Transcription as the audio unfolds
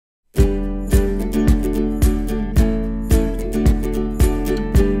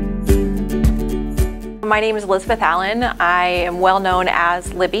My name is Elizabeth Allen. I am well known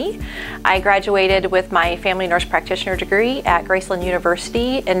as Libby. I graduated with my family nurse practitioner degree at Graceland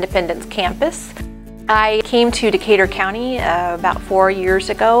University Independence campus. I came to Decatur County about 4 years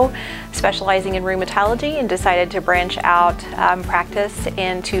ago, specializing in rheumatology, and decided to branch out practice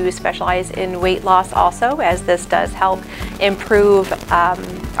and to specialize in weight loss also, as this does help improve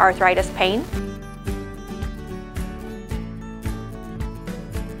arthritis pain.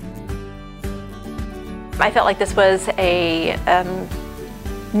 I felt like this was a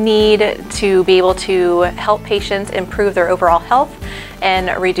need to be able to help patients improve their overall health and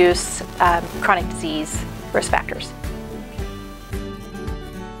reduce chronic disease risk factors.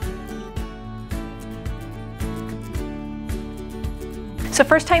 So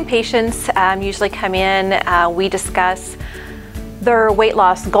first-time patients usually come in, we discuss their weight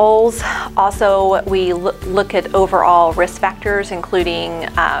loss goals. Also, we look at overall risk factors, including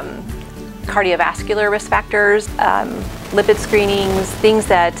cardiovascular risk factors, lipid screenings, things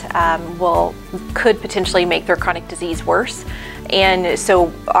that could potentially make their chronic disease worse. And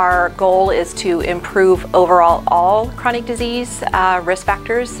so our goal is to improve overall all chronic disease risk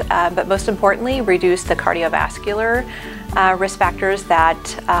factors, but most importantly, reduce the cardiovascular risk factors that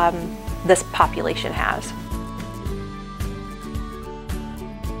this population has.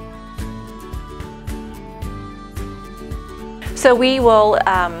 So we will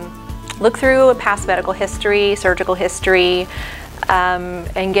look through a past medical history, surgical history,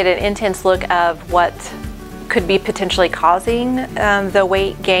 and get an intense look of what could be potentially causing the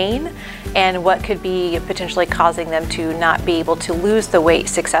weight gain and what could be potentially causing them to not be able to lose the weight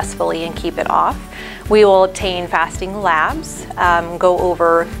successfully and keep it off. We will obtain fasting labs, go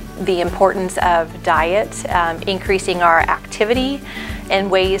over the importance of diet, increasing our activity, and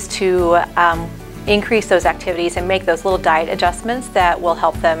ways to increase those activities and make those little diet adjustments that will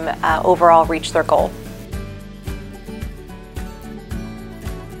help them overall reach their goal.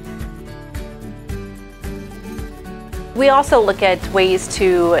 We also look at ways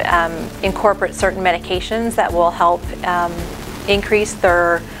to incorporate certain medications that will help increase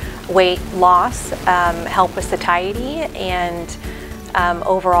their weight loss, help with satiety, and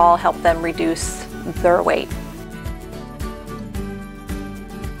overall help them reduce their weight.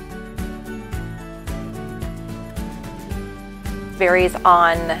 Varies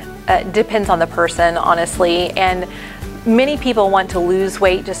on, depends on the person, honestly, and many people want to lose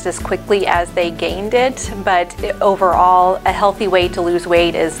weight just as quickly as they gained it, but overall a healthy way to lose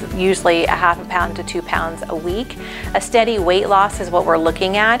weight is usually 1/2 pound to 2 pounds a week. A steady weight loss is what we're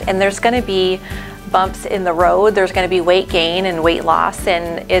looking at, and there's going to be bumps in the road. There's going to be weight gain and weight loss,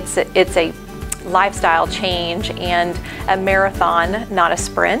 and it's a lifestyle change and a marathon, not a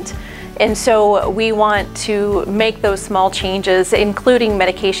sprint. And so we want to make those small changes, including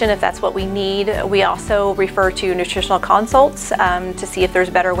medication if that's what we need. We also refer to nutritional consults to see if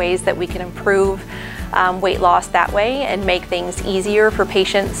there's better ways that we can improve weight loss that way and make things easier for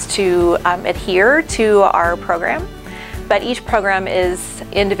patients to adhere to our program. But each program is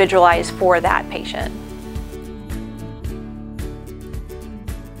individualized for that patient.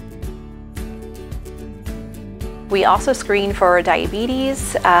 We also screen for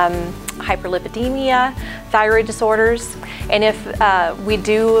diabetes, hyperlipidemia, thyroid disorders, and if we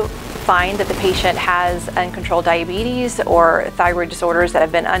do find that the patient has uncontrolled diabetes or thyroid disorders that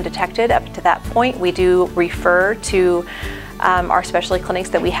have been undetected up to that point, we do refer to our specialty clinics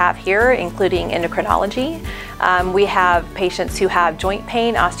that we have here, including endocrinology. We have patients who have joint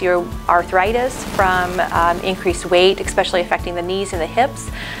pain, osteoarthritis from increased weight, especially affecting the knees and the hips.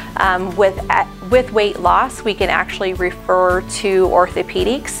 With weight loss, we can actually refer to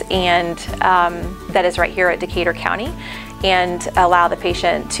orthopedics, and that is right here at Decatur County, and allow the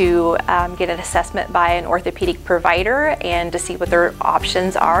patient to get an assessment by an orthopedic provider and to see what their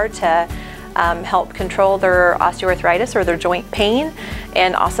options are to help control their osteoarthritis or their joint pain,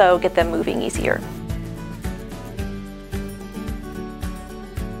 and also get them moving easier.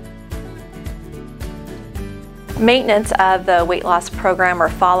 Maintenance of the weight loss program or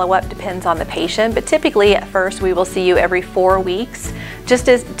follow-up depends on the patient, but typically at first we will see you every 4 weeks just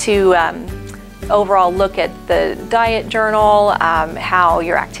to overall look at the diet journal, how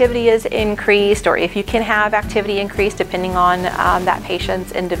your activity is increased, or if you can have activity increased depending on that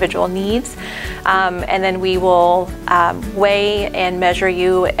patient's individual needs. And then we will weigh and measure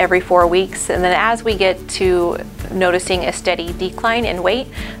you every 4 weeks, and then as we get to noticing a steady decline in weight,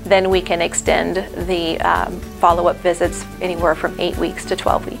 then we can extend the follow-up visits anywhere from 8 weeks to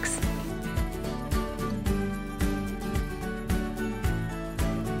 12 weeks.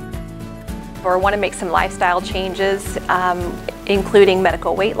 or want to make some lifestyle changes, including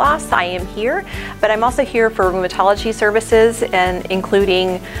medical weight loss, I am here. But I'm also here for rheumatology services, and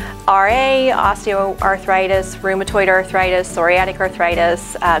including RA, osteoarthritis, rheumatoid arthritis, psoriatic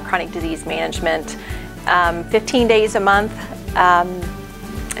arthritis, chronic disease management, 15 days a month,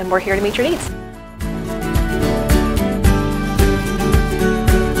 and we're here to meet your needs.